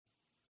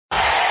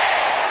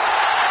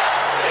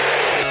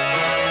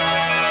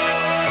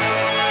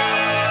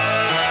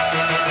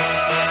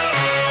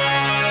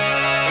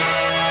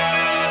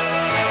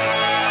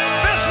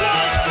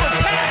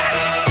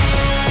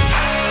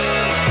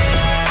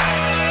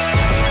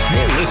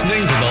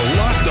listening to the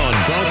Locked On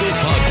Broncos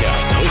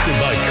podcast, hosted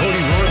by Cody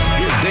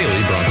Roark, your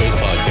daily Broncos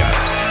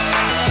podcast.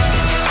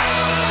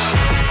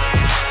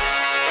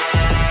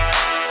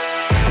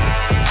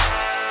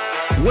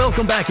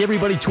 Welcome back,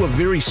 everybody, to a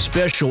very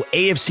special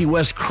AFC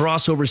West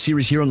crossover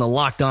series here on the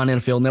Locked On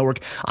NFL Network.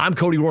 I'm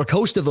Cody Roark,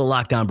 host of the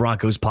Locked On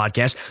Broncos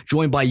podcast,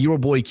 joined by your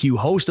boy Q,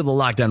 host of the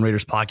Locked On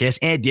Raiders podcast,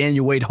 and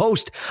Daniel Wade,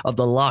 host of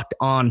the Locked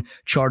On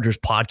Chargers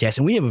podcast.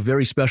 And we have a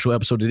very special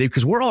episode today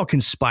because we're all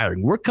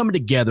conspiring. We're coming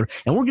together,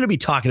 and we're going to be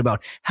talking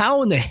about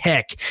how in the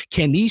heck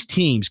can these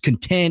teams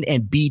contend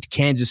and beat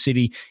Kansas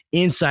City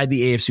inside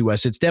the AFC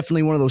West. It's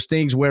definitely one of those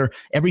things where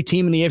every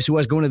team in the AFC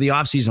West going into the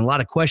offseason, a lot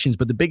of questions,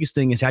 but the biggest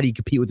thing is how do you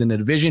compete within the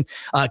division?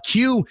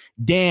 Q,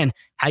 Dan,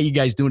 how you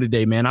guys doing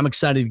today, man? I'm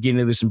excited to get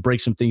into this and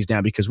break some things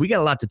down because we got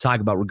a lot to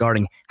talk about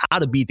regarding how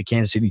to beat the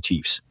Kansas City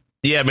Chiefs.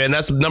 Yeah, man,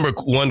 that's the number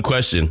one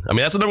question. I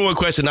mean, that's the number one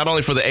question, not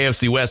only for the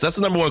AFC West, that's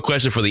the number one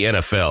question for the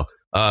NFL.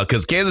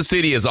 Because Kansas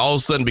City has all of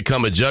a sudden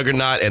become a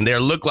juggernaut, and they're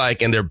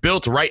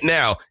built right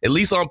now, at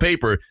least on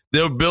paper,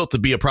 they're built to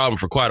be a problem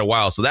for quite a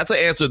while. So that's an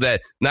answer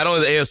that not only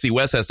the AFC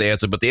West has to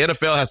answer, but the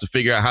NFL has to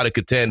figure out how to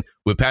contend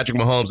with Patrick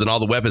Mahomes and all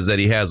the weapons that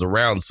he has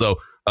around. So,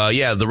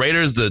 the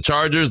Raiders, the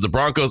Chargers, the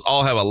Broncos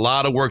all have a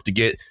lot of work to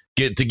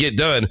get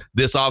done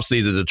this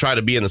offseason to try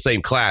to be in the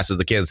same class as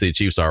the Kansas City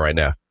Chiefs are right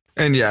now.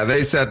 And yeah,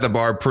 they set the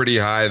bar pretty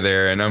high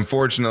there. And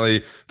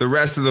unfortunately, the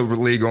rest of the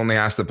league only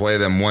has to play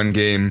them one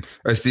game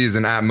a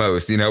season at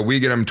most. You know, we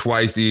get them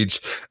twice each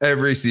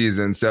every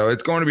season. So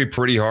it's going to be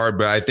pretty hard.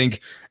 But I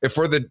think if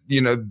for the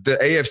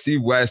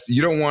AFC West,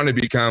 you don't want to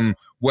become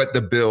what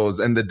the Bills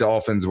and the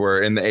Dolphins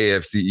were in the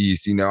AFC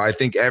East. You know, I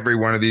think every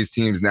one of these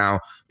teams now,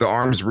 the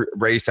arms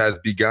race has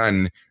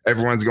begun.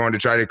 Everyone's going to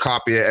try to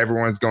copy it.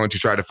 Everyone's going to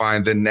try to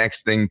find the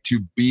next thing to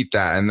beat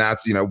that. And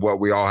that's, what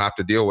we all have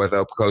to deal with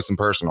up close and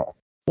personal.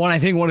 Well, I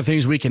think one of the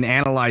things we can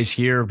analyze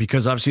here,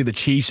 because obviously the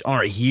Chiefs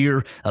aren't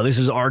here, this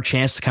is our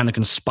chance to kind of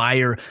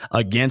conspire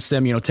against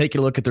them. Take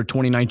a look at their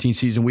 2019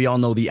 season. We all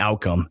know the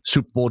outcome.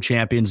 Super Bowl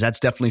champions, that's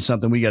definitely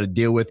something we got to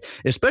deal with,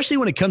 especially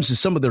when it comes to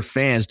some of their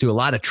fans, too. A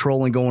lot of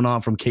trolling going on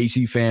from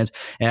KC fans.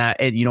 And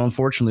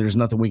unfortunately, there's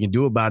nothing we can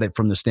do about it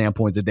from the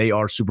standpoint that they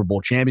are Super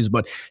Bowl champions.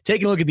 But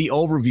taking a look at the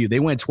overview,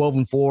 they went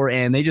 12-4,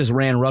 and they just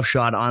ran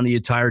roughshod on the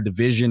entire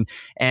division.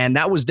 And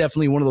that was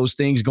definitely one of those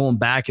things going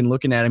back and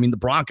looking at. I mean, the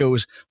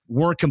Broncos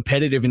weren't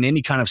competitive in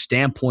any kind of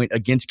standpoint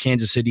against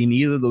Kansas City in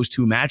either of those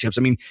two matchups.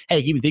 I mean, hey,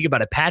 even think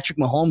about it. Patrick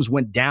Mahomes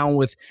went down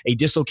with a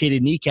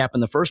dislocated kneecap in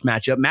the first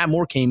matchup. Matt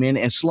Moore came in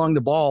and slung the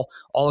ball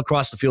all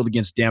across the field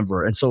against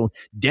Denver. And so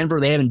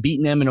Denver, they haven't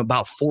beaten them in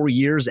about 4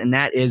 years, and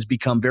that has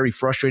become very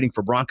frustrating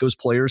for Broncos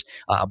players,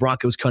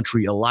 Broncos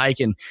country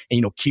alike. And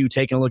Q,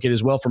 taking a look at it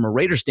as well from a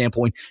Raiders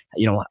standpoint,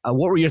 what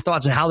were your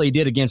thoughts on how they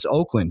did against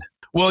Oakland?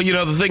 Well,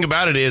 the thing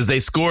about it is they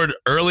scored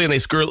early and they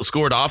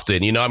scored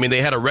often.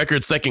 They had a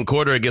record second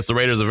quarter against the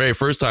Raiders the very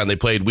first time they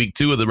played week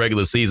 2 of the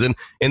regular season.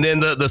 And then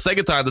the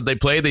second time that they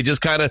played, they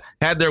just kind of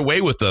had their way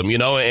with them,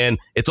 and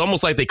it's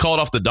almost like they called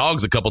off the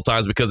dogs a couple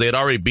times because they had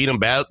already beat them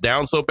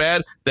down so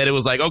bad that it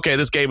was like, okay,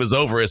 this game is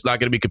over. It's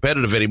not going to be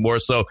competitive anymore.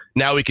 So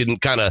now we can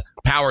kind of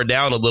power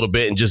down a little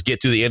bit and just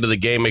get to the end of the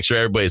game, make sure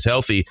everybody's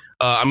healthy.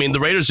 The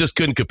Raiders just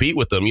couldn't compete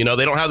with them. They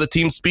don't have the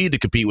team speed to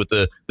compete with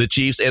the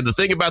Chiefs. And the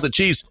thing about the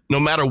Chiefs, no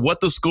matter what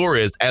the score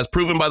is, as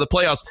proven by the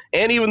playoffs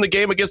and even the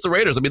game against the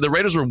Raiders. The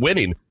Raiders were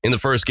winning in the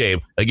first game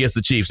against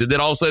the Chiefs, and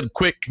then all of a sudden,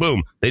 quick,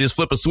 boom, they just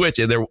flip a switch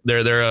and they're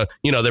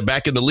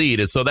back in the lead.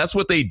 And so that's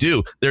what they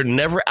do. They're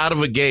never out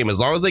of a game. As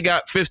long as they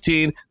got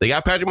 15, they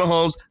got Patrick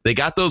Mahomes, they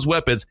got those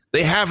weapons,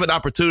 they have an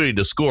opportunity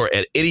to score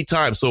at any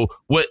time. So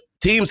what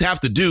teams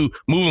have to do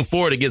moving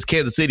forward against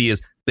Kansas City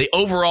is they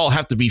overall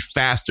have to be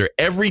faster.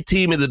 Every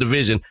team in the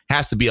division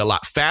has to be a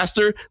lot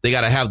faster. They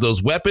got to have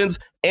those weapons.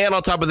 And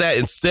on top of that,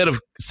 instead of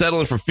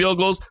settling for field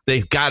goals,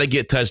 they've got to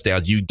get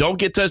touchdowns. You don't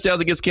get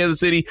touchdowns against Kansas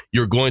City,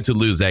 you're going to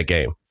lose that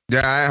game.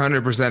 Yeah, I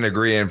 100%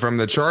 agree. And from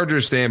the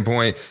Chargers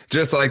standpoint,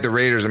 just like the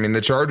Raiders, the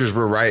Chargers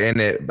were right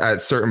in it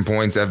at certain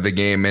points of the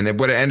game. And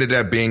what it ended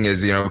up being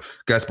is,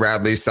 Gus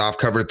Bradley's soft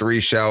cover 3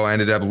 shell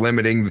ended up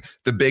limiting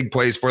the big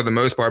plays for the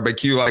most part. But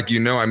Q,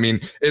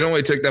 it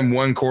only took them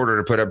 1 quarter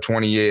to put up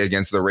 28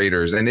 against the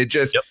Raiders. And it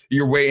just,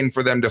 You're waiting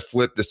for them to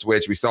flip the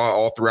switch. We saw it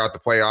all throughout the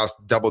playoffs,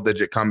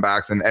 double-digit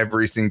comebacks in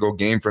every single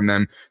game from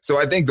them. So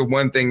I think the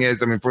one thing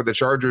is, for the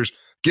Chargers,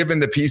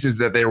 given the pieces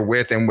that they were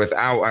with and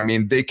without,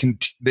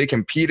 they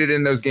competed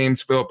in those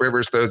games. Phillip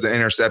Rivers throws an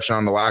interception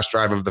on the last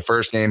drive of the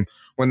first game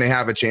when they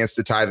have a chance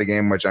to tie the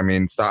game, which,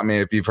 stop me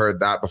if you've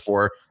heard that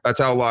before. That's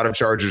how a lot of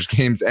Chargers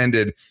games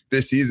ended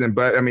this season.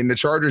 But, the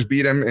Chargers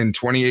beat them in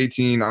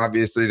 2018.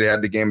 Obviously, they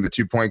had the game of the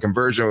 2-point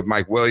conversion with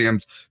Mike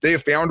Williams. They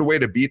have found a way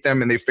to beat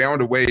them, and they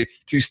found a way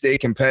to stay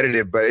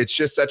competitive. But it's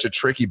just such a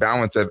tricky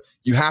balance of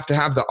you have to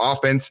have the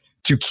offense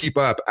to keep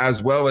up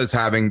as well as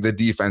having the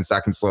defense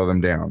that can slow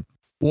them down.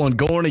 Well, and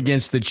going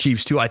against the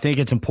Chiefs, too, I think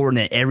it's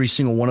important that every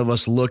single one of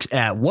us looks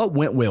at what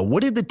went well.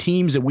 What did the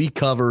teams that we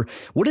cover,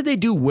 what did they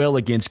do well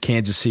against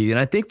Kansas City? And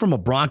I think from a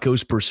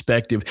Broncos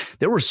perspective,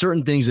 there were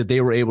certain things that they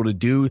were able to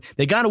do.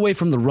 They got away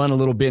from the run a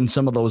little bit in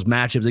some of those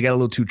matchups. They got a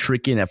little too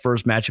tricky in that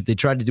first matchup. They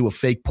tried to do a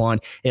fake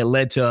punt. It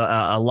led to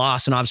a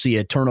loss and obviously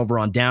a turnover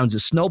on downs,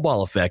 a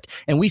snowball effect.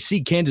 And we see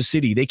Kansas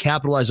City, they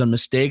capitalize on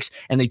mistakes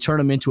and they turn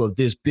them into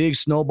this big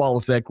snowball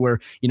effect where,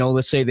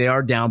 let's say they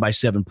are down by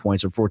 7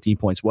 points or 14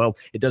 points. Well,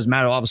 it doesn't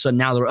matter. All of a sudden,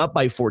 now they're up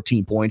by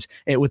 14 points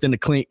within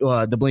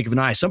the blink of an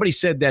eye. Somebody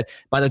said that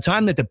by the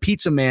time that the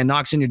pizza man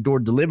knocks on your door,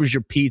 delivers your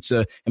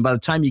pizza, and by the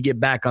time you get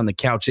back on the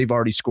couch, they've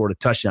already scored a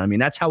touchdown. I mean,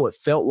 that's how it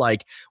felt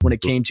like when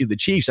it came to the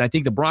Chiefs. I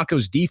think the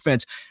Broncos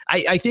defense,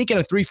 I think in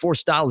a 3-4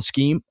 style of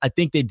scheme, I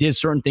think they did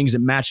certain things that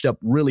matched up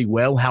really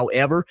well.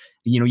 However,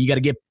 you got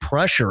to get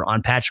pressure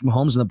on Patrick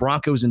Mahomes, and the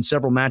Broncos in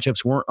several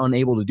matchups weren't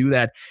unable to do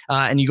that.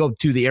 And you go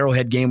to the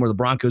Arrowhead game where the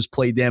Broncos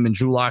played them in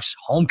Drew Lock's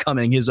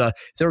homecoming, his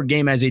third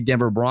game as a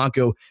Denver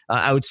Bronco.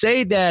 I would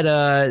say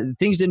that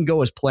things didn't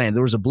go as planned.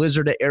 There was a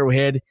blizzard at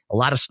Arrowhead, a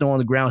lot of snow on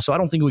the ground, so I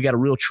don't think we got a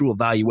real true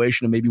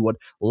evaluation of maybe what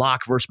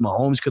Lock versus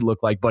Mahomes could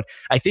look like. But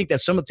I think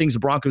that some of the things the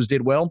Broncos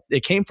did well,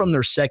 it came from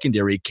their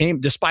secondary. It came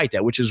despite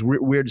that, which is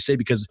weird to say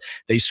because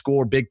they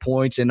score big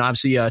points, and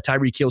obviously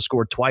Tyreek Hill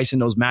scored twice in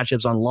those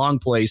matchups on long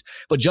plays.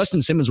 But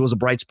Justin Simmons was a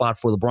bright spot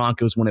for the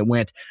Broncos when it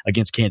went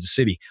against Kansas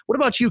City. What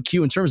about you,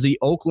 Q, in terms of the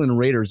Oakland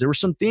Raiders? There were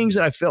some things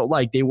that I felt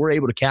like they were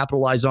able to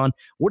capitalize on.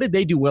 What did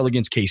they do well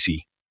against KC?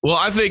 Well,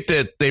 I think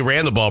that they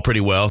ran the ball pretty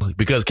well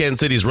because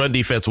Kansas City's run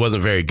defense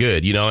wasn't very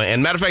good,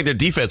 and matter of fact, their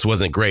defense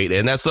wasn't great.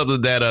 And that's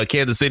something that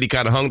Kansas City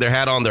kind of hung their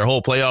hat on their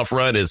whole playoff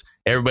run is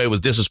everybody was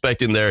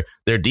disrespecting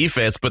their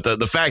defense. But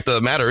the fact of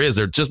the matter is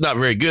they're just not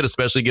very good,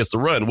 especially against the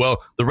run.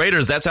 Well, the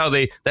Raiders, that's how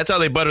they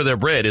butter their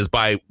bread is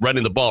by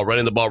running the ball.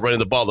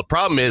 The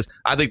problem is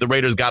I think the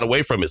Raiders got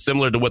away from it,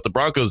 similar to what the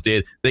Broncos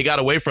did. They got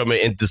away from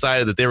it and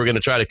decided that they were going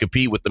to try to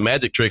compete with the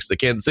magic tricks that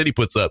Kansas City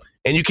puts up.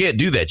 And you can't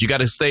do that. You got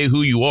to stay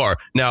who you are.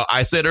 Now,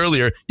 I said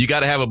earlier, you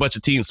got to have a bunch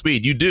of team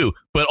speed. You do.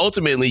 But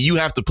ultimately, you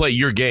have to play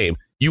your game.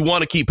 You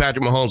want to keep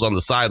Patrick Mahomes on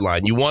the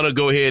sideline. You want to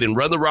go ahead and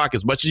run the rock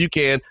as much as you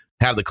can,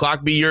 have the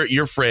clock be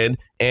your friend,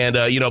 and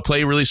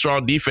play really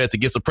strong defense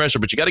and get some pressure.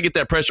 But you got to get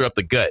that pressure up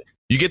the gut.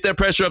 You get that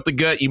pressure up the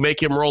gut, you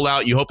make him roll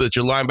out. You hope that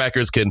your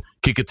linebackers can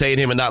contain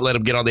him and not let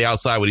him get on the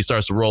outside when he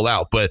starts to roll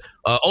out. But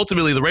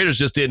ultimately, the Raiders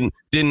just didn't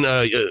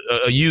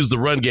use the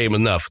run game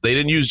enough. They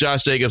didn't use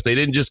Josh Jacobs. They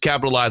didn't just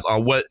capitalize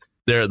on what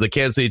the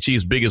Kansas City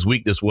Chiefs' biggest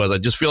weakness was. I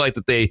just feel like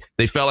that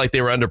they felt like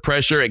they were under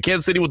pressure, and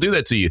Kansas City will do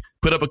that to you.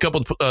 Put up a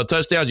couple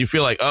touchdowns, you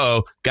feel like,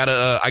 I got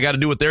to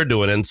do what they're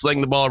doing and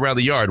sling the ball around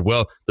the yard.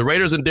 Well, the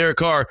Raiders and Derek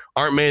Carr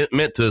aren't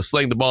meant to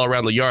sling the ball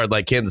around the yard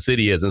like Kansas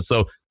City is, and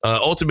so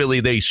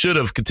ultimately they should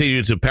have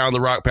continued to pound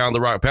the rock,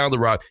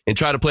 and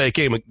try to play a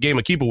game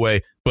of keep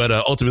away. But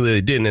ultimately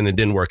they didn't, and it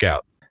didn't work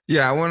out.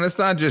 Yeah, well, it's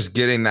not just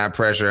getting that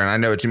pressure, and I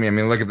know what you mean. I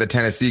mean, look at the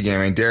Tennessee game.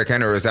 I mean, Derrick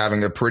Henry was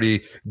having a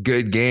pretty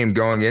good game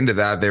going into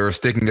that. They were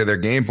sticking to their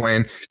game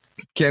plan.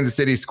 Kansas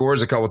City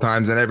scores a couple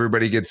times, and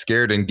everybody gets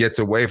scared and gets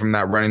away from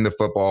that running the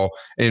football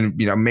and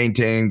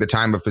maintaining the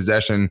time of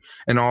possession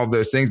and all of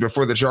those things. But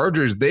for the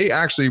Chargers, they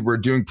actually were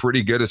doing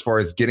pretty good as far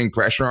as getting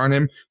pressure on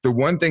him. The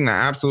one thing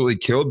that absolutely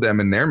killed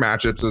them in their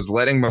matchups was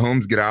letting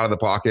Mahomes get out of the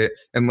pocket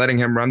and letting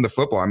him run the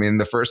football. I mean, in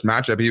the first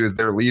matchup, he was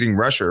their leading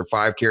rusher,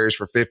 5 carries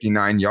for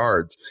 59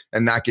 yards,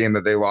 and that game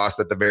that they lost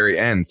at the very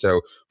end.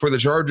 So for the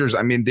Chargers,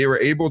 I mean, they were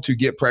able to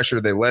get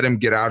pressure. They let him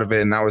get out of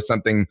it, and that was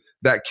something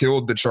that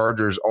killed the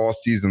Chargers all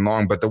season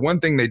long. But the one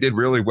thing they did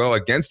really well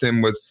against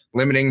him was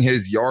limiting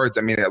his yards.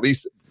 I mean, at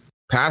least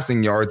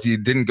passing yards. He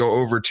didn't go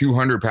over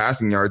 200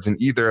 passing yards in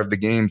either of the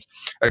games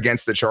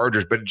against the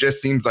Chargers, but it just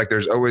seems like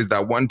there's always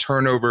that one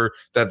turnover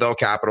that they'll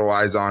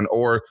capitalize on,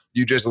 or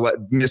you just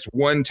miss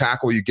one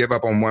tackle you give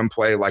up on one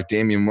play, like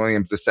Damian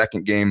Williams, the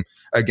second game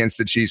against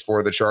the Chiefs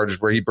for the Chargers,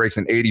 where he breaks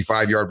an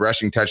 85-yard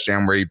rushing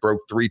touchdown where he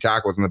broke 3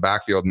 tackles in the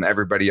backfield and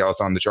everybody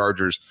else on the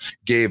Chargers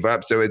gave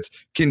up. So it's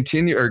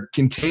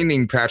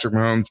containing Patrick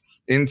Mahomes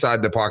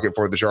inside the pocket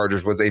for the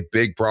Chargers was a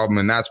big problem,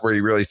 and that's where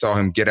you really saw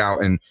him get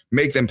out and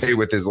make them pay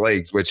with his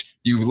legs, which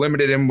you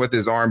limited him with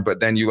his arm, but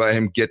then you let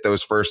him get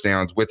those first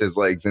downs with his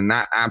legs, and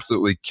that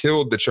absolutely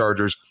killed the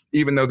Chargers,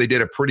 even though they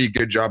did a pretty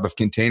good job of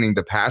containing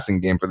the passing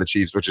game for the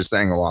Chiefs, which is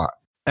saying a lot.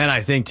 And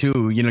I think,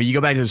 too, you go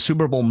back to the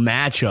Super Bowl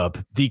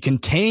matchup, the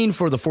contain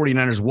for the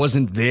 49ers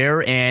wasn't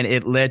there, and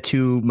it led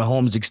to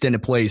Mahomes'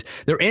 extended plays.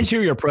 Their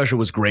interior pressure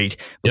was great,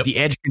 but the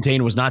edge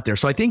contain was not there.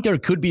 So I think there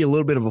could be a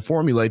little bit of a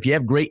formula. If you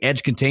have great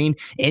edge contain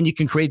and you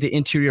can create the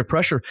interior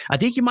pressure, I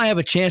think you might have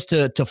a chance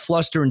to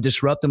fluster and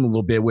disrupt them a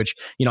little bit, which,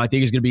 I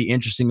think is going to be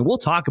interesting. And we'll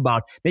talk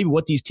about maybe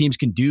what these teams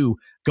can do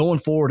going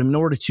forward in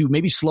order to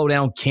maybe slow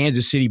down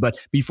Kansas City. But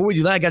before we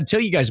do that, I got to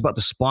tell you guys about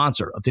the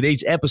sponsor of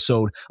today's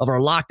episode of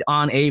our Locked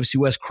On AFC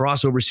West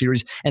crossover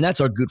series, and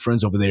that's our good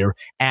friends over there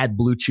at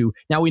Blue Chew.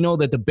 Now, we know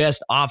that the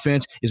best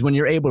offense is when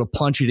you're able to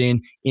punch it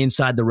in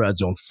inside the red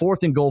zone.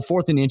 4th and goal,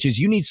 4th and inches,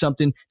 you need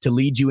something to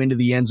lead you into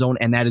the end zone,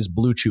 and that is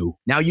Blue Chew.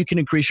 Now you can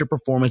increase your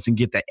performance and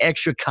get the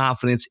extra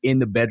confidence in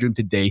the bedroom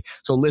today.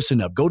 So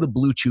listen up. Go to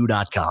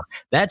BlueChew.com.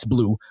 That's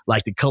blue,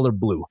 like the color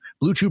blue.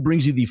 Blue Chew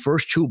brings you the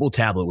first chewable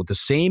tablet with the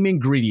same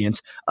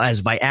ingredients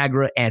as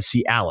Viagra and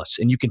Cialis,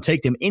 and you can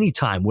take them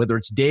anytime, whether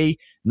it's day,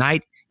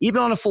 night,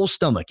 even on a full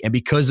stomach. And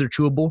because they're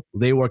chewable,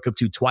 they work up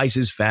to twice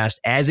as fast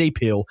as a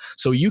pill,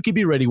 so you can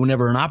be ready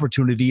whenever an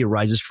opportunity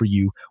arises for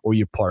you or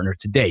your partner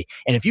today.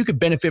 And if you could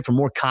benefit from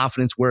more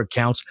confidence where it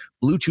counts,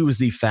 Blue Chew is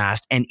the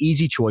fast and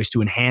easy choice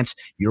to enhance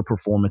your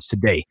performance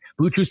today.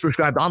 Blue Chew is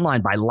prescribed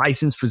online by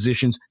licensed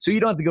physicians, so you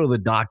don't have to go to the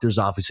doctor's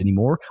office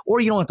anymore, or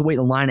you don't have to wait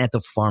in line at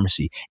the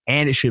pharmacy,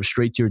 and it ships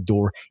straight to your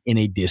door in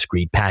a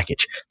discreet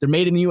package. They're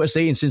made in the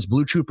USA, and since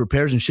Blue Chew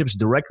prepares and ships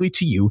directly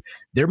to you,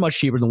 they're much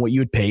cheaper than what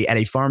you would pay at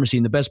a pharmacy.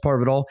 And the best part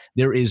of it all,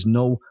 there is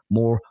no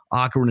more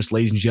awkwardness,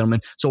 ladies and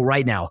gentlemen. So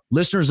right now,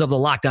 listeners of the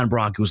Locked On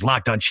Broncos,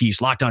 Locked On Chiefs,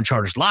 Locked On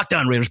Chargers, Locked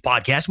On Raiders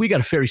podcast, we got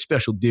a very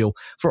special deal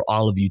for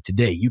all of you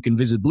today. You can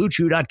visit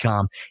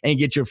BlueChew.com and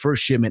get your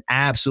first shipment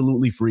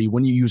absolutely free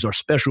when you use our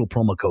special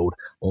promo code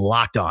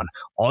Locked On.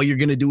 All you're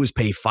going to do is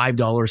pay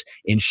 $5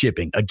 in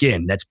shipping.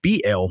 Again, that's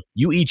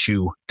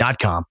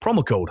BLUEChew.com,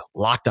 promo code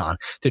Locked On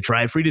to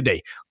try it free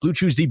today. Blue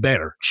Chew's the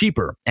better,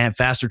 cheaper, and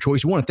faster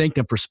choice. We want to thank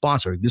them for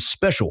sponsoring this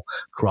special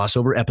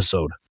crossover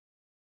episode.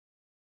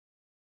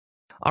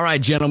 All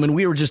right, gentlemen,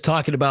 we were just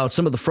talking about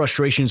some of the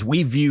frustrations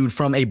we viewed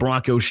from a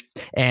Broncos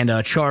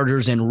and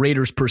Chargers and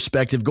Raiders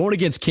perspective going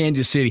against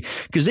Kansas City,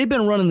 because they've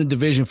been running the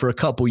division for a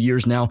couple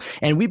years now.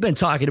 And we've been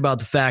talking about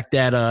the fact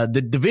that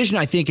the division,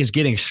 I think, is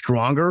getting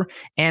stronger.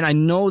 And I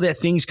know that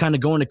things kind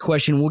of go into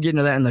question. We'll get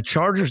into that in the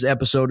Chargers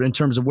episode in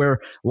terms of where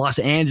Los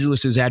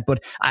Angeles is at.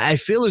 But I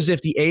feel as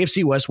if the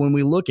AFC West, when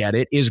we look at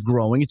it, is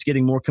growing. It's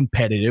getting more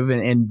competitive,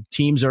 and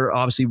teams are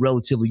obviously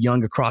relatively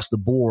young across the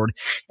board.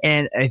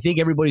 And I think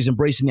everybody's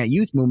embracing that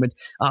youth movement.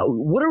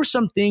 What are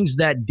some things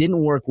that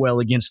didn't work well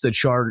against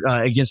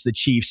the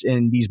Chiefs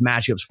in these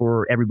matchups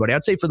for everybody?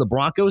 I'd say for the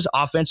Broncos,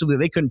 offensively,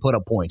 they couldn't put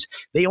up points.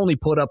 They only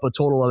put up a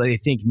total of, I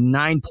think,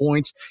 9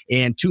 points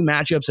in 2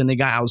 matchups, and they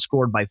got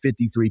outscored by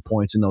 53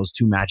 points in those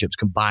 2 matchups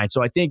combined.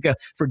 So I think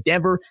for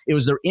Denver, it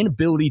was their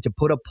inability to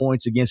put up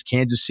points against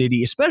Kansas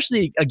City,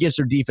 especially against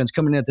their defense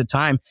coming in at the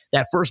time.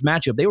 That first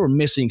matchup, they were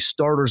missing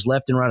starters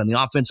left and right on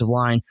the offensive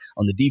line,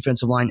 on the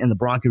defensive line, and the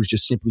Broncos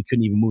just simply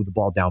couldn't even move the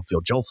ball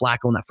downfield. Joe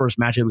Flacco in that first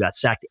matchup got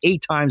sacked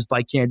 8 times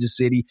by Kansas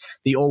City.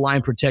 The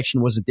O-line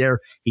protection wasn't there.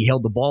 He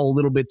held the ball a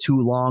little bit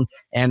too long.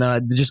 And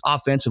just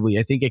offensively,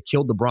 I think it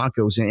killed the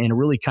Broncos and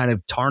really kind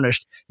of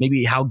tarnished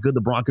maybe how good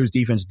the Broncos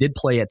defense did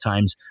play at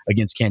times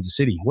against Kansas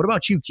City. What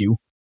about you, Q?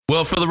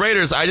 Well, for the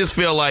Raiders, I just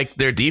feel like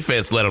their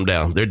defense let them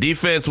down. Their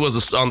defense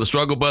was on the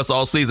struggle bus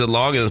all season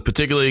long, and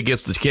particularly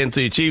against the Kansas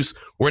City Chiefs,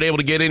 weren't able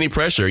to get any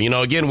pressure. You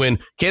know, again, when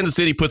Kansas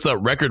City puts up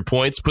record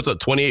points, puts up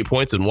 28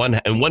 points in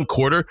one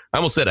quarter, I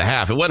almost said a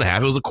half. It wasn't a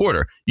half. It was a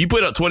quarter. You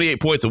put up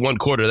 28 points in one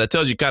quarter. That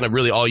tells you kind of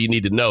really all you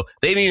need to know.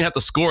 They didn't even have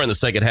to score in the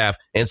second half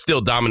and still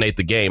dominate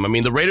the game. I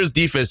mean, the Raiders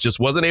defense just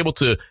wasn't able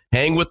to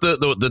hang with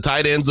the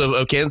tight ends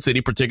of Kansas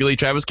City, particularly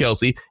Travis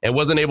Kelce, and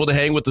wasn't able to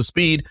hang with the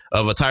speed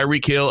of a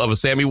Tyreek Hill, of a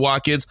Sammy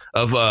Watkins,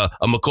 of a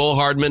McCole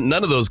Hardman.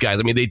 None of those guys.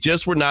 I mean, they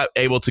just were not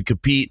able to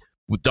compete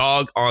with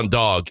dog on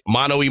dog,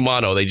 mano y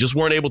mano. They just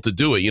weren't able to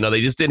do it. You know, they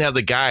just didn't have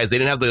the guys. They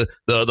didn't have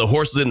the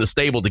horses in the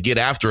stable to get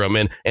after them.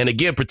 And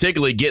again,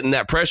 particularly getting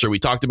that pressure. We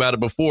talked about it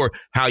before,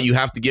 how you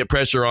have to get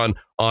pressure on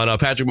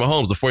Patrick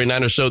Mahomes. The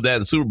 49ers showed that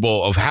in the Super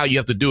Bowl of how you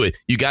have to do it.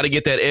 You got to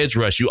get that edge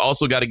rush. You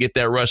also got to get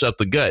that rush up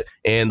the gut.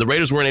 And the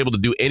Raiders weren't able to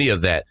do any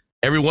of that.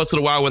 Every once in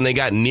a while when they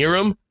got near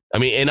him, I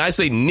mean, and I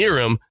say near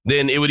him,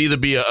 then it would either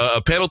be a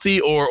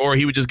penalty or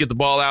he would just get the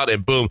ball out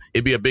and boom,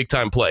 it'd be a big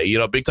time play, you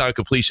know, big time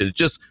completion. It's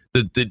just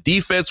the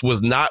defense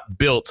was not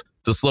built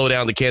to slow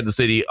down the Kansas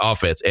City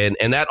offense. And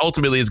that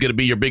ultimately is going to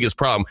be your biggest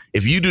problem.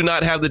 If you do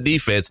not have the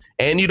defense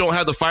and you don't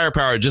have the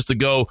firepower just to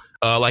go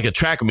like a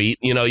track meet,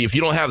 you know, if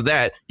you don't have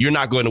that, you're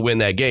not going to win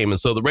that game. And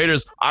so the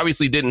Raiders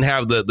obviously didn't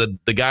have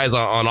the guys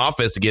on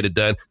offense to get it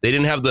done. They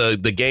didn't have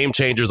the game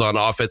changers on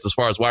offense as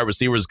far as wide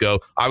receivers go.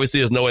 Obviously,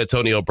 there's no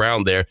Antonio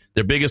Brown there.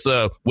 Their biggest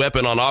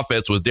weapon on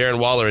offense was Darren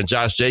Waller and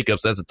Josh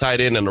Jacobs. That's a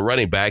tight end and a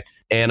running back.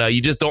 And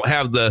you just don't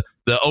have the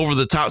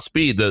over-the-top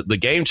speed, the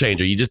game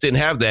changer. You just didn't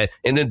have that.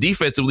 And then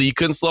defensively, you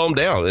couldn't slow them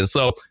down. And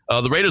so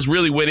the Raiders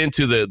really went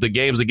into the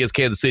games against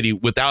Kansas City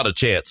without a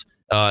chance.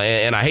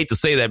 And I hate to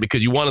say that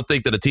because you want to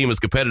think that a team is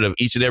competitive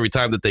each and every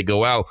time that they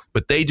go out,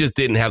 but they just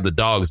didn't have the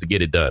dogs to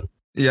get it done.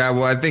 Yeah,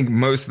 well, I think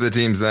most of the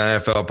teams in the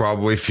NFL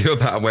probably feel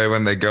that way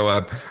when they go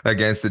up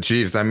against the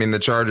Chiefs. I mean, the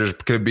Chargers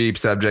could be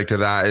subject to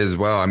that as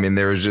well. I mean,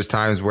 there was just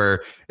times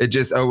where it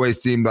just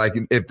always seemed like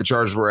if the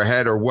Chargers were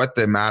ahead or what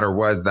the matter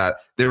was, that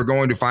they were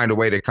going to find a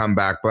way to come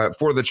back. But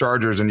for the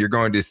Chargers, and you're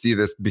going to see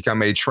this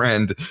become a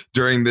trend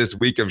during this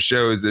week of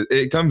shows,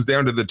 it comes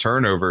down to the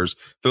turnovers.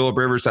 Phillip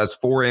Rivers has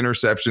 4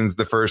 interceptions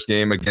the first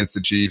game against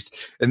the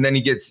Chiefs, and then he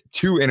gets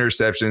 2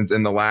 interceptions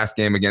in the last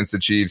game against the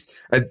Chiefs.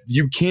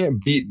 You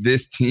can't beat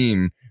this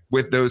team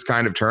with those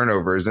kind of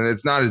turnovers. And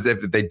it's not as if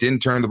that they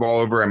didn't turn the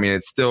ball over. I mean,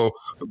 it's still,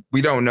 we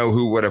don't know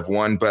who would have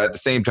won, but at the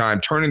same time,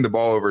 turning the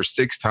ball over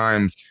 6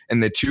 times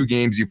in the 2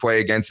 games you play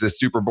against the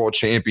Super Bowl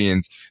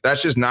champions,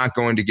 that's just not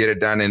going to get it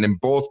done. And in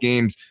both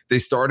games, they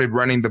started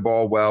running the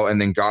ball well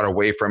and then got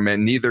away from it.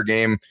 Neither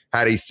game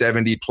had a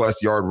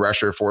 70-plus yard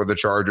rusher for the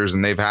Chargers,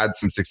 and they've had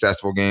some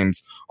successful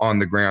games on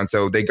the ground.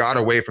 So they got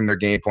away from their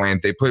game plan.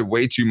 They put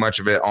way too much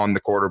of it on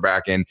the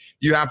quarterback, and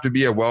you have to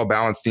be a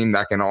well-balanced team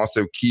that can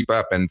also keep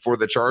up. And for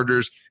the Chargers,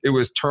 it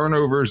was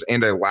turnovers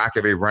and a lack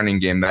of a running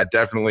game that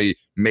definitely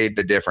made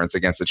the difference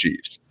against the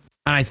Chiefs.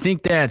 And I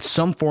think that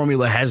some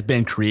formula has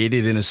been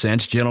created in a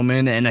sense,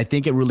 gentlemen, and I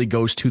think it really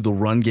goes to the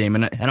run game.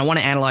 And I want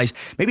to analyze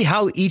maybe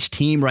how each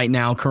team right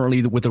now,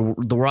 currently with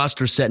the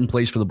roster set in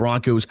place for the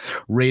Broncos,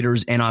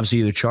 Raiders, and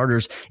obviously the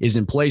Chargers is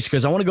in place.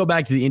 Because I want to go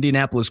back to the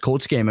Indianapolis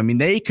Colts game. I mean,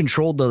 they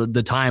controlled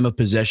the time of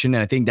possession,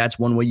 and I think that's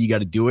one way you got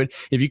to do it.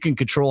 If you can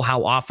control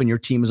how often your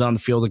team is on the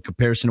field in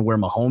comparison to where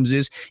Mahomes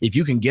is, if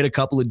you can get a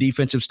couple of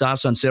defensive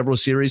stops on several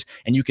series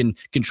and you can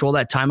control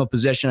that time of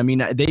possession. I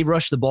mean, they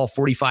rushed the ball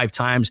 45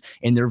 times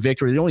in their victory.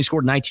 They only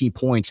scored 19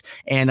 points,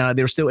 and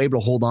they were still able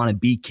to hold on and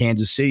beat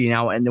Kansas City.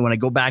 Now, and then when I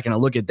go back and I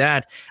look at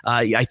that,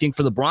 I think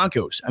for the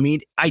Broncos, I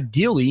mean,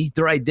 ideally,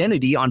 their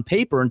identity on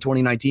paper in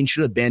 2019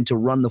 should have been to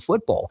run the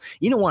football.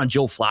 You don't want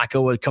Joe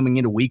Flacco coming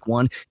into week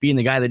 1 being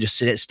the guy that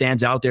just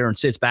stands out there and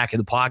sits back in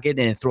the pocket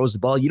and throws the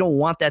ball. You don't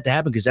want that to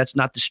happen because that's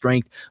not the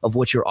strength of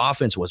what your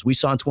offense was. We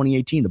saw in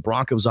 2018 the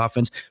Broncos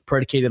offense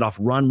predicated off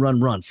run.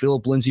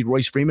 Phillip Lindsay,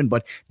 Royce Freeman,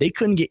 but they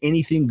couldn't get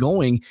anything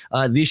going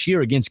this year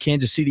against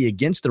Kansas City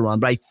against the run.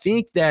 But I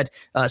think that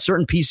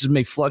certain pieces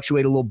may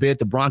fluctuate a little bit.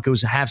 The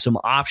Broncos have some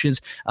options.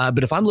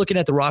 But if I'm looking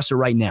at the roster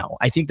right now,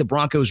 I think the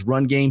Broncos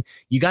run game,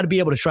 you got to be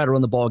able to try to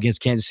run the ball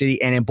against Kansas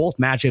City. And in both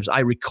matchups,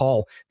 I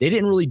recall they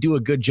didn't really do a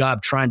good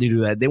job trying to do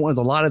that. They wanted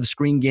a lot of the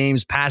screen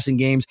games, passing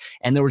games,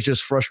 and there was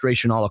just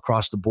frustration all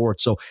across the board.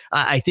 So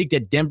I think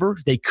that Denver,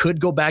 they could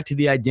go back to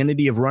the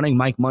identity of running.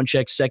 Mike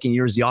Munchak's second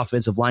year as the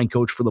offensive line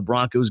coach for the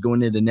Broncos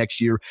going into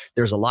next year.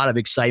 There's a lot of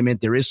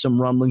excitement. There is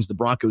some rumblings. The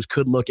Broncos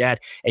could look at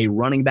a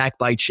running back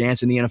by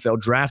chance in the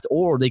NFL draft,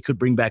 or they could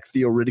bring back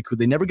Theo Riddick, who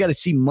they never got to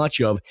see much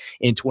of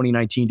in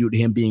 2019 due to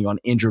him being on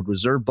injured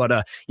reserve.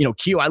 But,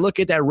 Q, I look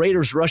at that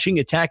Raiders rushing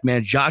attack,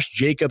 man. Josh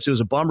Jacobs, it was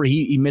a bummer.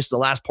 He missed the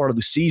last part of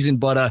the season,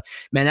 but,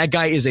 man, that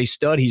guy is a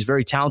stud. He's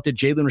very talented.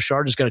 Jalen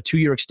Richard has got a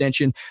 2-year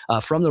extension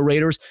from the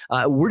Raiders.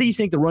 Where do you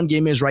think the run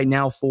game is right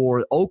now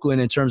for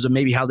Oakland in terms of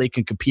maybe how they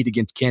can compete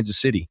against Kansas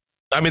City?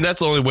 I mean, that's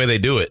the only way they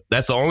do it.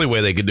 That's the only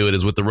way they could do it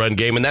is with the run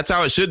game. And that's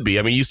how it should be.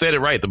 I mean, you said it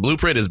right. The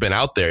blueprint has been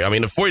out there. I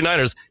mean, the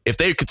 49ers, if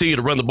they continue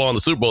to run the ball in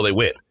the Super Bowl, they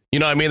win. You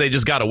know what I mean? They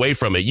just got away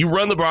from it. You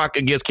run the rock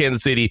against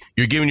Kansas City,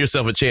 you're giving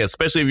yourself a chance,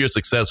 especially if you're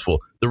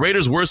successful. The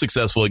Raiders were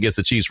successful against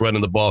the Chiefs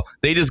running the ball.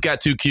 They just got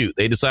too cute.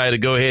 They decided to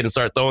go ahead and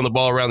start throwing the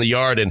ball around the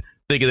yard and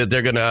thinking that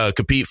they're going to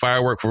compete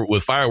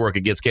with firework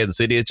against Kansas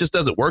City. It just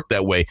doesn't work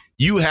that way.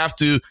 You have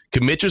to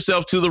commit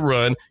yourself to the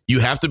run. You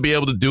have to be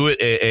able to do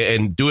it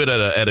and do it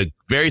at a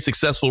very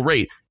successful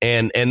rate.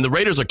 And the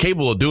Raiders are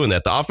capable of doing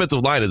that. The offensive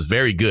line is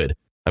very good.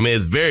 I mean,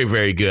 it's very,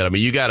 very good. I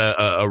mean, you got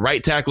a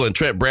right tackle in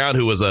Trent Brown,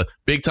 who was a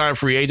big-time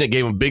free agent,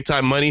 gave him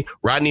big-time money.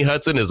 Rodney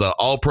Hudson is an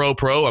all-pro.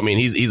 I mean,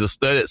 he's a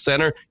stud at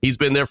center. He's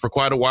been there for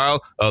quite a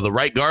while. The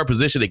right guard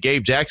position at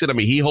Gabe Jackson, I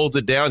mean, he holds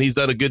it down. He's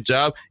done a good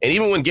job. And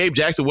even when Gabe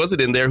Jackson wasn't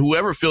in there,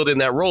 whoever filled in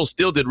that role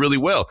still did really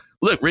well.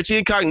 Look, Richie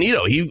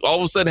Incognito, he all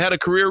of a sudden had a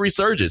career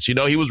resurgence. You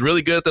know, he was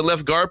really good at the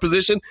left guard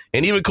position.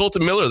 And even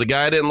Colton Miller, the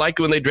guy I didn't like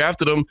when they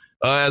drafted him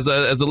as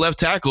a left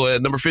tackle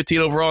at number 15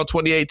 overall in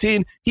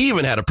 2018, he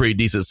even had a pretty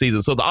decent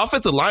season. So the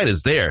offensive line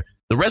is there.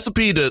 The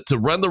recipe to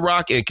run the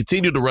rock and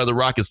continue to run the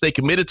rock and stay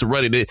committed to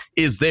running it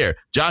is there.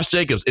 Josh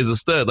Jacobs is a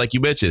stud, like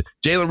you mentioned.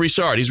 Jalen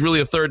Richard, he's really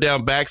a third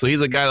down back, so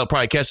he's a guy that'll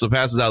probably catch some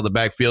passes out of the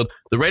backfield.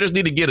 The Raiders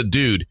need to get a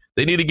dude.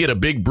 They need to get a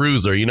big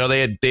bruiser. You know,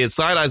 they had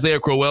signed Isaiah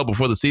Crowell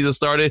before the season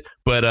started,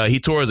 but he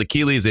tore his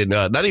Achilles in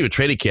not even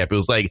training camp. It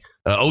was like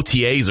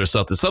OTAs or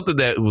something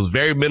that was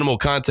very minimal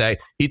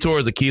contact. He tore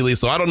his Achilles,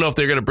 so I don't know if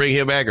they're going to bring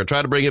him back or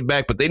try to bring him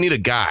back, but they need a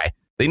guy.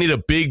 They need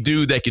a big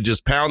dude that can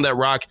just pound that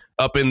rock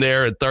up in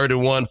there at 3rd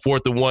and 1,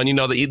 4th and 1. You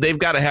know, they've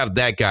got to have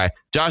that guy.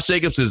 Josh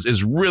Jacobs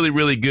is really,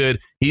 really good.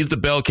 He's the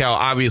bell cow,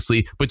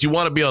 obviously, but you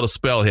want to be able to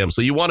spell him.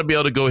 So you want to be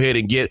able to go ahead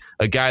and get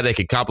a guy that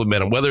can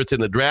complement him, whether it's in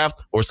the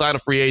draft or sign a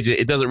free agent.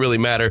 It doesn't really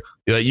matter.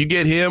 You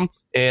get him,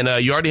 and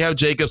you already have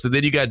Jacobs, and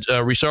then you got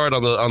Richard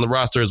on the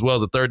roster as well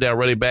as a third down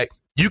running back.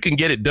 You can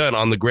get it done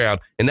on the ground,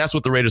 and that's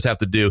what the Raiders have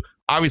to do.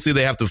 Obviously,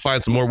 they have to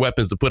find some more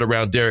weapons to put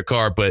around Derek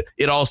Carr, but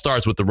it all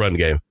starts with the run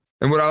game.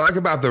 And what I like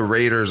about the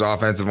Raiders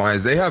offensive line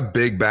is they have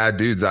big, bad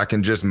dudes that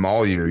can just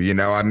maul you. You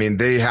know, I mean,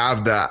 they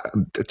have the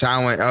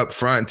talent up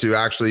front to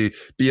actually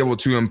be able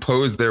to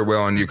impose their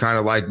will on you, kind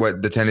of like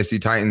what the Tennessee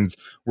Titans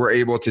were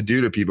able to do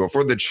to people.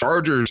 For the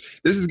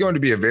Chargers, this is going to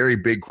be a very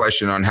big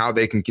question on how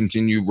they can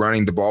continue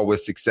running the ball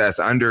with success.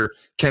 Under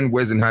Ken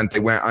Wisenhunt,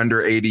 they went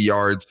under 80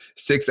 yards,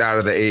 6 out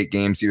of the 8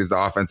 games he was the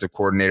offensive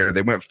coordinator.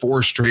 They went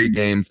 4 straight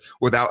games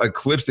without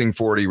eclipsing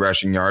 40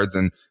 rushing yards,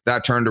 and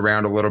that turned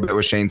around a little bit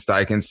with Shane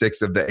Steichen.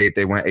 6 of the 8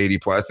 they went 80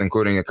 plus,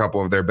 including a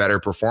couple of their better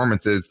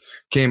performances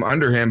came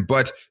under him.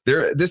 But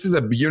this is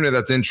a unit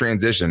that's in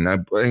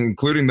transition,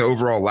 including the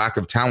overall lack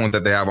of talent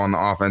that they have on the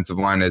offensive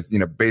line. As you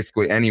know,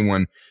 basically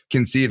anyone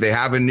can see, they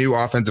have a new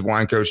offensive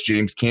line coach,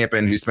 James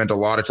Campen, who spent a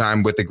lot of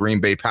time with the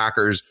Green Bay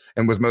Packers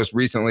and was most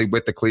recently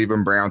with the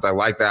Cleveland Browns. I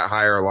like that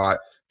hire a lot.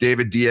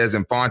 David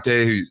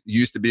Diaz-Infante, who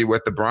used to be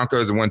with the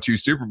Broncos and won 2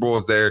 Super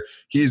Bowls there,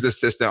 he's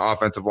assistant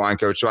offensive line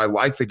coach. So I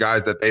like the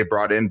guys that they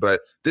brought in, but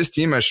this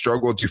team has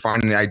struggled to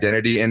find an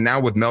identity. And now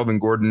with Melvin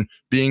Gordon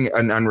being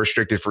an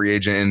unrestricted free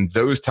agent and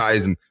those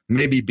ties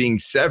maybe being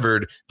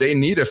severed, they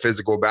need a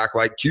physical back,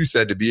 like Q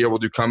said, to be able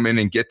to come in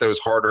and get those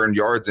hard-earned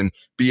yards and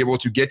be able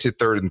to get to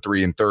 3rd and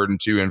 3 and 3rd and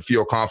 2 and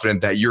feel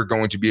confident that you're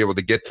going to be able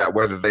to get that,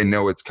 whether they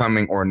know it's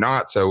coming or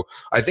not. So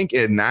I think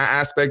in that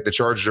aspect, the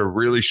Chargers are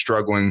really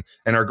struggling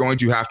and are going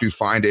to have to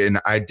find an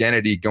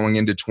identity going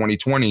into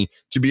 2020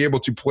 to be able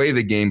to play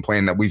the game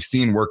plan that we've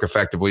seen work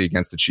effectively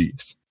against the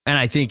Chiefs. And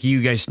I think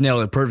you guys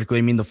nailed it perfectly.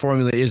 I mean, the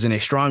formula is in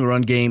a strong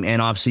run game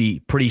and obviously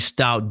pretty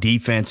stout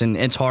defense. And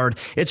it's hard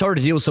to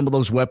deal with some of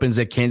those weapons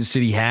that Kansas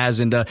City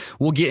has. And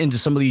we'll get into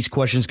some of these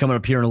questions coming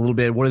up here in a little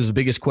bit. What is the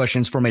biggest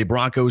questions from a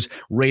Broncos,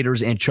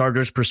 Raiders, and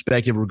Chargers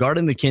perspective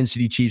regarding the Kansas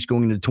City Chiefs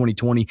going into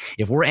 2020?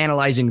 If we're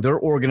analyzing their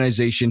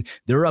organization,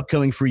 their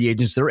upcoming free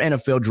agents, their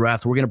NFL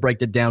draft, we're going to break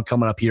that down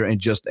coming up here in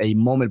just a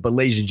moment. But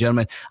ladies and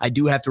gentlemen, I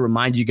do have to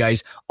remind you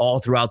guys all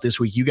throughout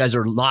this week, you guys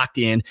are locked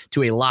in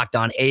to a Locked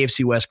On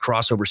AFC West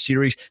crossover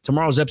series.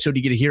 Tomorrow's episode,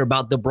 you get to hear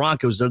about the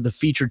Broncos. They're the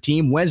featured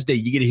team. Wednesday,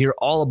 you get to hear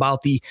all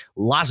about the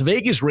Las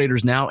Vegas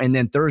Raiders now. And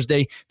then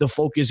Thursday, the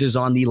focus is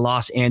on the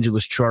Los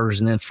Angeles Chargers.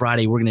 And then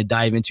Friday, we're going to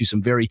dive into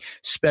some very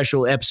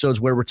special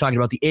episodes where we're talking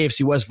about the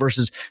AFC West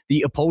versus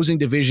the opposing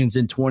divisions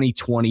in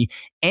 2020.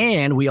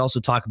 And we also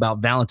talk about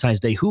Valentine's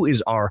Day. Who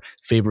is our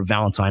favorite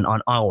Valentine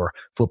on our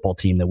football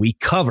team that we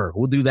cover?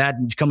 We'll do that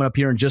coming up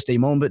here in just a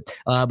moment.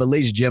 But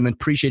ladies and gentlemen,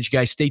 appreciate you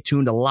guys. Stay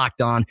tuned to Locked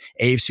On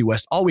AFC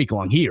West all week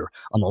long here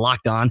on the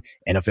Locked On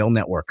NFL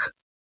Network.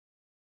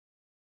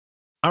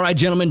 All right,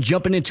 gentlemen,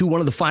 jumping into one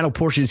of the final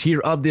portions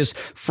here of this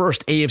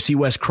first AFC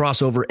West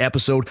crossover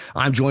episode.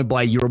 I'm joined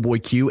by your boy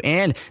Q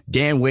and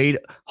Dan Wade,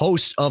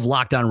 hosts of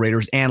Locked On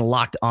Raiders and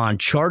Locked On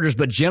Chargers.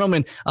 But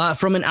gentlemen,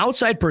 from an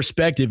outside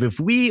perspective, if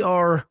we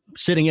are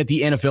sitting at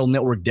the NFL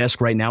Network desk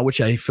right now, which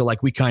I feel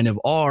like we kind of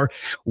are,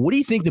 what do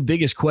you think the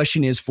biggest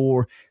question is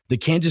for the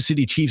Kansas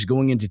City Chiefs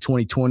going into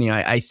 2020?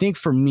 I think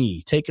for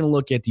me, taking a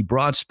look at the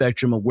broad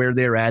spectrum of where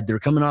they're at, they're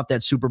coming off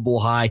that Super Bowl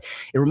high.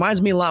 It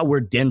reminds me a lot where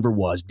Denver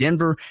was.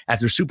 Denver,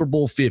 after Super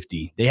Bowl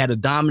 50, they had a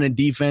dominant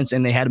defense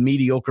and they had a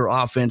mediocre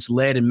offense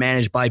led and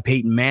managed by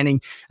Peyton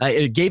Manning.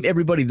 It gave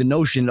everybody the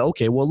notion,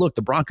 okay, well, look,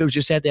 the Broncos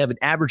just had to have an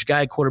average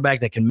guy quarterback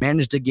that can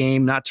manage the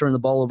game, not turn the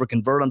ball over,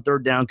 convert on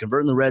 3rd down,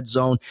 convert in the red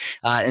zone,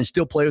 and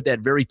still play with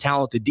that very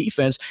talented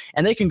defense.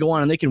 And they can go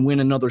on and they can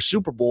win another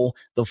Super Bowl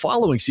the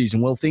following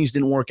season. Well, things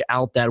didn't work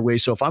out that way.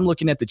 So if I'm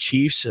looking at the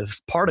Chiefs,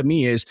 part of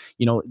me is,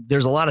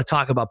 there's a lot of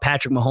talk about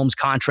Patrick Mahomes'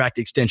 contract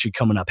extension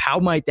coming up. How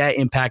might that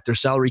impact their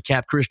salary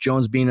cap? Chris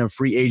Jones being a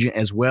free agent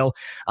as well.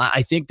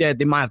 I think that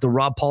they might have to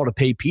rob Paul to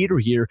pay Peter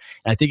here.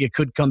 And I think it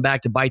could come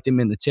back to bite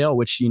them in the tail,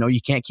 which,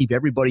 you can't keep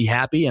everybody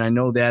happy. And I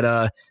know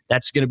that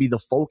that's going to be the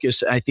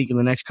focus, I think, in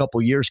the next couple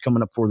of years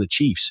coming up for the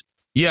Chiefs.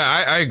 Yeah,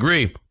 I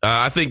agree.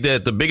 I think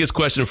that the biggest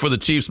question for the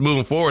Chiefs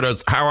moving forward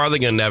is how are they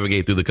going to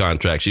navigate through the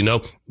contracts?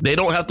 They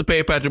don't have to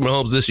pay Patrick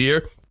Mahomes this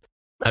year.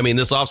 I mean,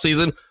 this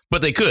offseason,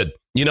 but they could,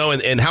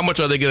 and how much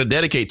are they going to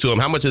dedicate to him?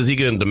 How much is he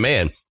going to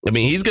demand? I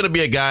mean, he's going to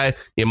be a guy,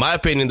 in my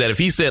opinion, that if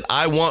he said,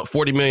 I want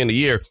 $40 million a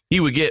year, he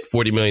would get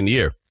 $40 million a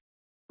year.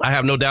 I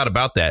have no doubt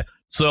about that.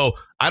 So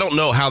I don't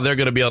know how they're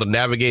going to be able to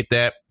navigate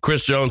that.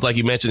 Chris Jones, like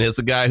you mentioned, is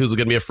a guy who's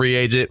going to be a free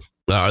agent.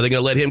 Are they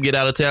going to let him get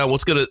out of town?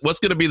 What's going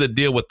to be the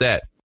deal with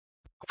that?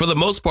 For the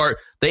most part,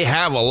 they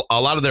have a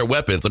lot of their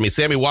weapons. I mean,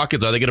 Sammy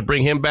Watkins, are they going to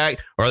bring him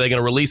back or are they going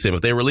to release him? If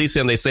they release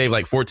him, they save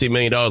like $14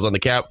 million on the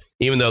cap,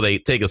 even though they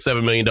take a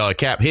 $7 million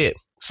cap hit.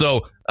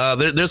 So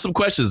there's some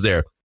questions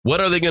there.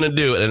 What are they going to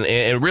do?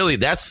 And really,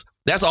 that's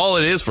all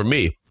it is for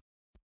me.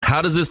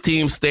 How does this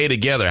team stay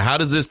together? How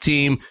does this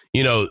team,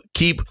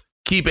 keep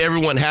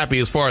everyone happy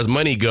as far as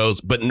money goes,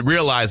 but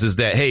realizes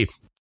that, hey,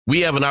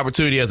 we have an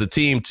opportunity as a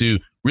team to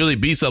really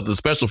be something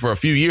special for a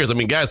few years. I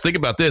mean, guys, think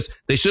about this.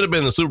 They should have been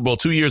in the Super Bowl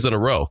 2 years in a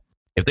row.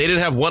 If they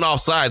didn't have one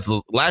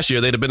offsides last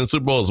year, they'd have been in the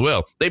Super Bowl as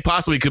well. They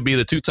possibly could be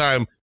the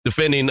 2-time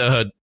defending,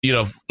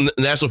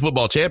 national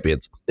football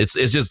champions. It's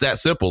just that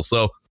simple.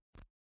 So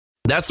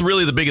that's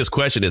really the biggest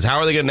question is how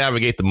are they going to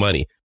navigate the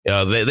money?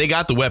 They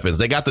got the weapons.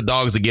 They got the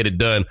dogs to get it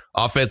done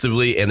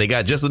offensively, and they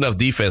got just enough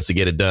defense to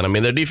get it done. I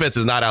mean, their defense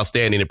is not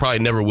outstanding. It probably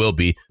never will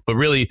be. But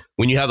really,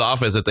 when you have the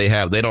offense that they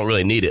have, they don't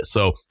really need it.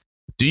 So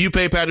do you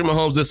pay Patrick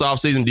Mahomes this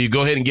offseason? Do you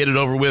go ahead and get it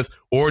over with?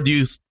 Or do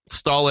you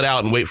stall it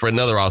out and wait for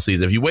another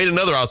offseason? If you wait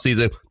another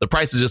offseason, the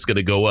price is just going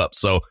to go up.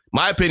 So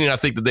my opinion, I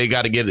think that they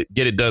got to get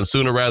it done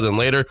sooner rather than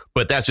later.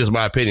 But that's just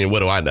my opinion. What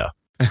do I know?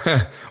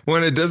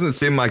 When it doesn't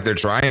seem like they're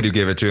trying to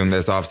give it to him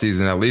this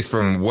offseason, at least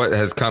from what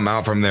has come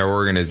out from their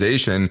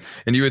organization.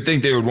 And you would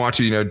think they would want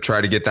to,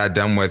 try to get that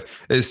done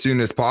with as soon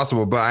as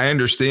possible. But I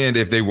understand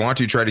if they want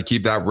to try to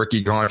keep that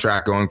rookie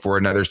contract going for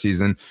another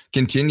season,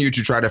 continue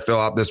to try to fill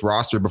out this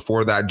roster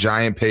before that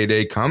giant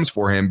payday comes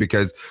for him.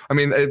 Because, I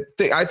mean,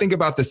 I think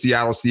about the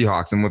Seattle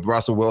Seahawks and with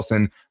Russell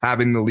Wilson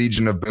having the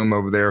Legion of Boom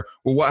over there.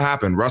 Well, what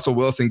happened? Russell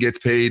Wilson gets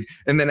paid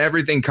and then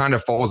everything kind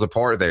of falls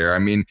apart there. I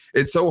mean,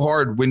 it's so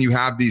hard when you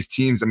have these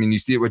teams. I mean, you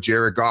see it with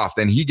Jared Goff,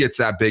 then he gets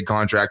that big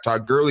contract.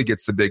 Todd Gurley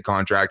gets the big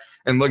contract.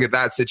 And look at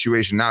that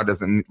situation now.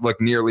 Doesn't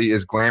look nearly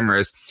as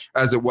glamorous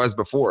as it was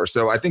before.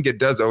 So I think it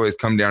does always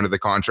come down to the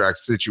contract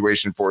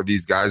situation for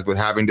these guys with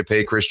having to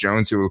pay Chris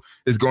Jones, who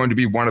is going to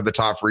be one of the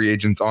top free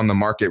agents on the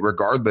market,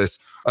 regardless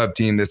of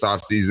team this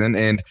offseason,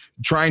 and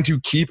trying to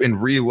keep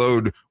and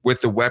reload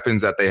with the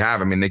weapons that they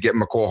have. I mean, they get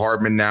McCole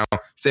Hardman now.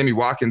 Sammy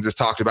Watkins has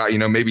talked about,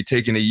 maybe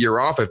taking a year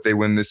off if they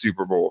win the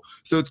Super Bowl.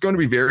 So it's going to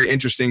be very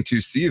interesting to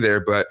see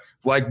there. But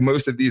like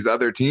most of these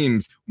other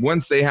teams,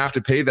 once they have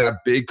to pay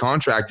that big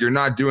contract, you're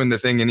not doing the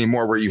thing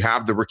anymore where you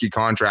have the rookie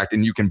contract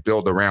and you can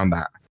build around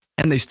that.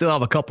 And they still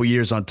have a couple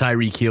years on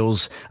Tyreek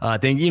Hill's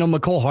thing.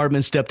 McCole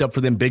Hardman stepped up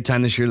for them big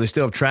time this year. They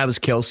still have Travis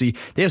Kelce.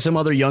 They have some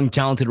other young,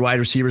 talented wide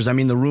receivers. I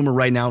mean, the rumor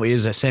right now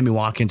is that Sammy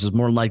Watkins is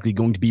more likely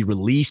going to be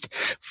released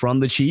from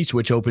the Chiefs,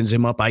 which opens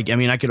him up. I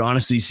could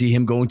honestly see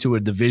him going to a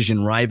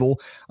division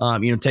rival.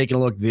 Taking a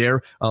look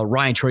there,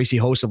 Ryan Tracy,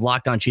 host of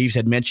Locked On Chiefs,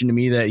 had mentioned to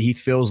me that he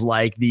feels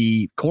like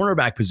the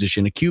cornerback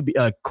position,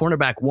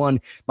 cornerback one,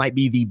 might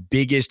be the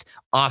biggest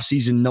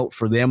offseason note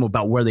for them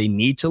about where they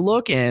need to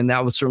look, and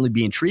that would certainly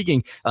be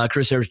intriguing.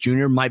 Chris Harris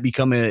Jr. might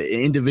become an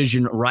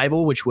in-division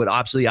rival, which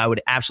I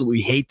would absolutely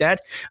hate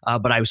that,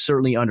 but I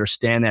certainly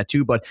understand that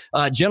too. But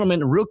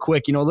gentlemen, real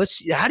quick,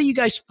 how do you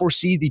guys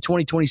foresee the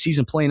 2020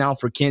 season playing out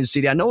for Kansas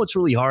City? I know it's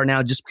really hard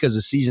now just because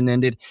the season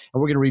ended,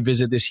 and we're going to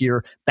revisit this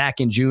here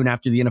back in June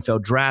after the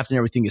NFL draft and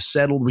everything is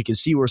settled. We can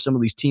see where some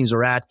of these teams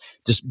are at,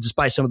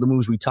 despite some of the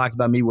moves we talked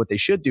about, maybe what they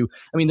should do.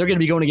 I mean, they're going to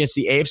be going against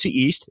the AFC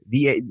East.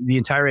 The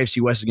entire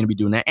AFC West is going to be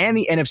doing that, and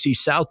the NFC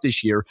South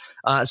this year.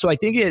 So I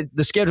think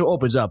the schedule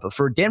opens up.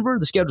 For Denver,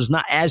 the schedule is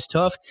not as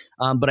tough,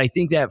 but I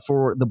think that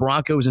for the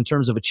Broncos, in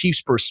terms of a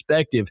Chiefs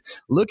perspective,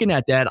 looking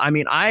at that,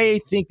 I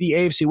think the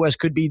AFC West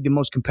could be the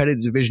most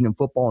competitive division in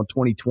football in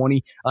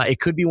 2020. It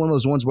could be one of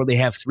those ones where they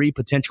have three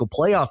potential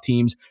playoff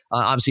teams,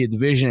 obviously a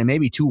division, and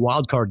maybe two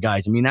wildcard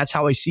guys. I mean, that's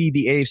how I see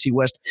the AFC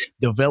West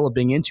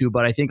developing into,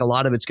 but I think a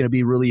lot of it's going to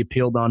be really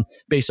appealed on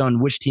based on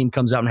which team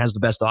comes out and has the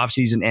best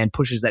offseason and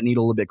pushes that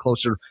needle a little bit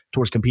closer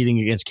towards competing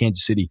against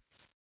Kansas City.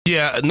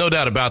 Yeah, no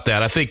doubt about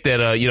that. I think that,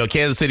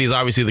 Kansas City is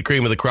obviously the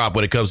cream of the crop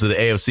when it comes to the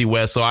AFC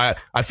West. So I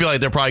feel like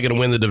they're probably going to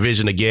win the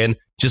division again,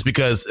 just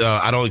because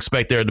I don't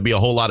expect there to be a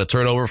whole lot of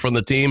turnover from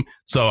the team.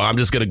 So I'm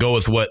just going to go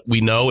with what we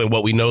know, and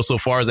what we know so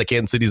far is that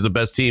Kansas City is the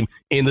best team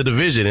in the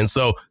division. And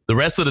so the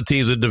rest of the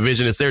teams in the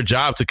division, it's their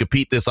job to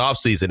compete this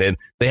offseason, and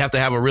they have to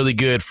have a really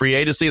good free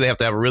agency. They have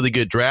to have a really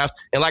good draft.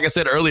 And like I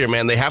said earlier,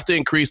 man, they have to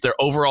increase their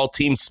overall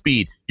team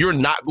speed. You're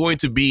not going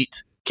to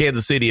beat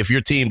Kansas City if your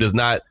team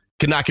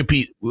cannot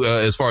compete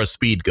as far as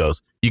speed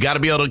goes. You got to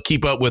be able to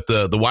keep up with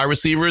the wide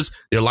receivers.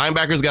 Your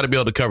linebackers got to be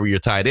able to cover your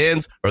tight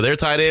ends or their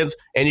tight ends,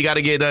 and you got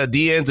to get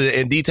D ends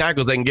and D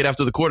tackles that can get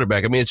after the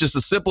quarterback. I mean, it's just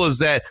as simple as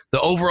that.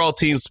 The overall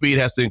team speed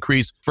has to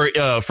increase for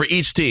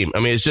each team.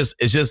 I mean, it's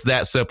just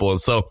that simple. And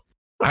so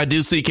I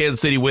do see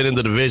Kansas City winning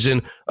the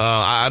division.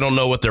 I don't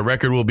know what their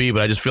record will be,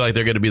 but I just feel like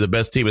they're going to be the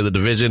best team in the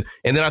division.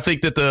 And then I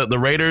think that the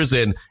Raiders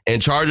and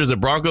Chargers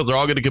and Broncos are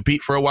all going to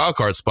compete for a wild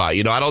card spot.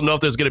 I don't know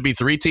if there's going to be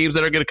three teams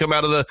that are going to come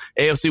out of the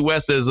AFC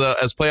West as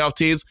playoff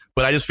teams,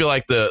 but I just feel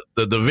like the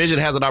division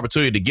has an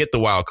opportunity to get the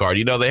wild card.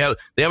 They have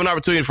an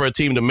opportunity for a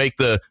team to make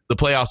the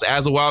playoffs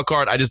as a wild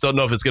card. I just don't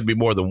know if it's going to be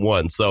more than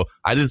one. So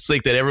I just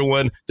think that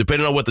everyone,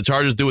 depending on what the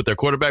Chargers do with their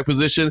quarterback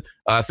position,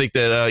 I think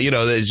that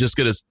it's just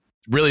going to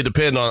really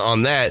depend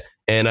on that,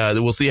 and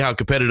we'll see how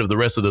competitive the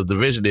rest of the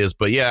division is.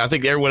 But yeah, I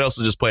think everyone else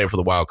is just playing for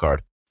the wild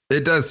card.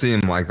 It does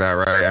seem like that,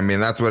 right? I mean,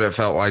 that's what it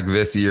felt like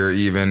this year,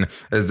 even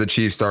as the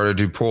Chiefs started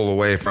to pull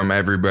away from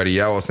everybody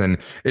else. And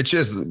it's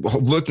just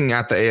looking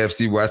at the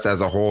AFC West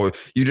as a whole,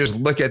 you just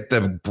look at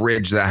the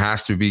bridge that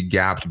has to be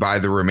gapped by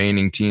the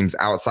remaining teams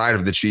outside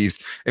of the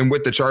Chiefs. And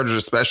with the Chargers,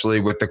 especially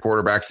with the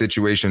quarterback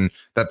situation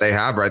that they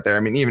have right there. I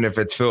mean, even if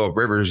it's Phillip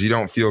Rivers, you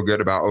don't feel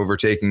good about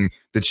overtaking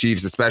the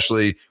Chiefs,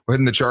 especially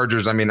when the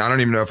Chargers. I mean, I don't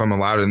even know if I'm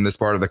allowed in this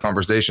part of the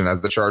conversation,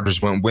 as the Chargers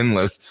went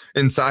winless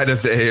inside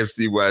of the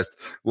AFC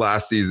West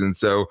last season. season.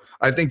 So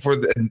I think for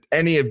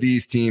any of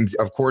these teams,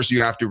 of course,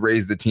 you have to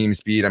raise the team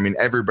speed. I mean,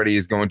 everybody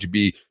is going to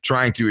be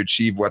trying to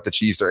achieve what the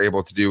Chiefs are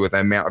able to do with the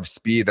amount of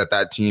speed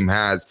that team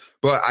has.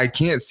 But I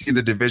can't see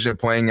the division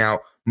playing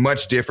out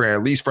much different,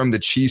 at least from the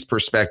Chiefs'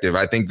 perspective.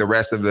 I think the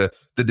rest of the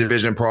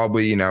division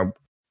probably,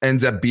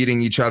 ends up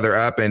beating each other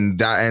up, and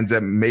that ends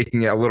up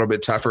making it a little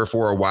bit tougher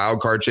for a wild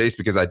card chase,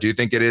 because I do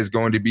think it is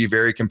going to be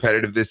very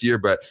competitive this year.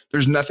 But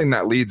there's nothing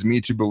that leads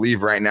me to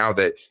believe right now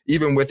that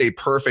even with a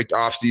perfect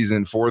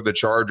offseason for the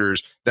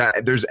Chargers,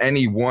 that there's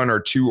any 1 or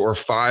 2 or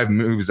 5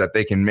 moves that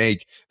they can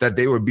make that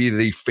they would be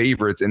the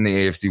favorites in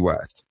the AFC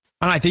West.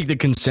 And I think the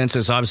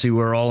consensus, obviously,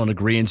 we're all in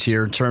agreement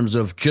here in terms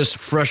of just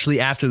freshly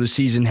after the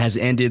season has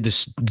ended,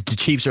 the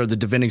Chiefs are the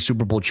defending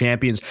Super Bowl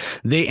champions.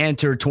 They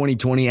enter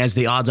 2020 as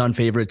the odds-on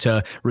favorite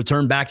to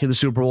return back to the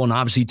Super Bowl and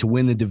obviously to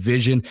win the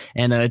division.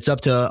 And it's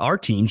up to our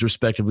teams,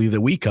 respectively,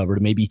 that we cover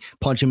to maybe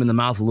punch them in the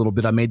mouth a little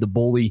bit. I made the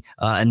bully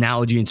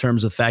analogy in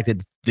terms of the fact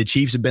that the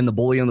Chiefs have been the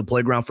bully on the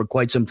playground for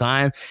quite some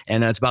time,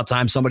 and it's about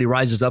time somebody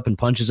rises up and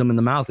punches them in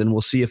the mouth. And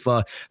we'll see if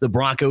the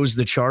Broncos,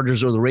 the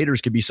Chargers, or the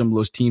Raiders could be some of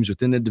those teams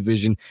within the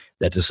division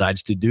that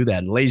decides to do that.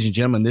 And ladies and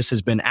gentlemen, this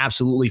has been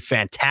absolutely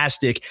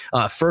fantastic.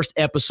 First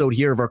episode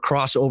here of our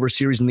crossover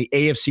series in the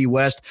AFC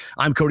West.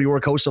 I'm Cody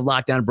Roark, host of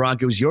Locked On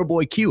Broncos, your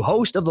boy Q,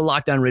 host of the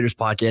Locked On Raiders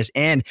podcast,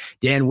 and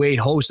Dan Wade,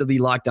 host of the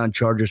Locked On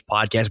Chargers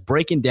podcast,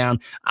 breaking down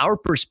our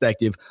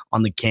perspective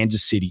on the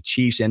Kansas City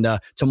Chiefs. And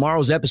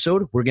tomorrow's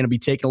episode, we're going to be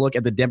taking a look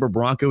at the Denver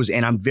Broncos,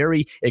 and I'm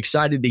very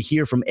excited to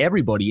hear from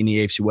everybody in the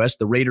AFC West,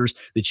 the Raiders,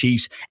 the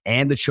Chiefs,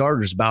 and the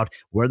Chargers, about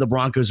where the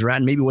Broncos are at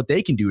and maybe what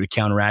they can do to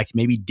counteract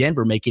maybe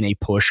Denver making a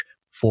push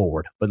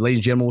forward. But ladies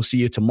and gentlemen, we'll see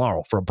you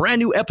tomorrow for a brand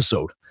new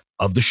episode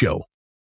of the show.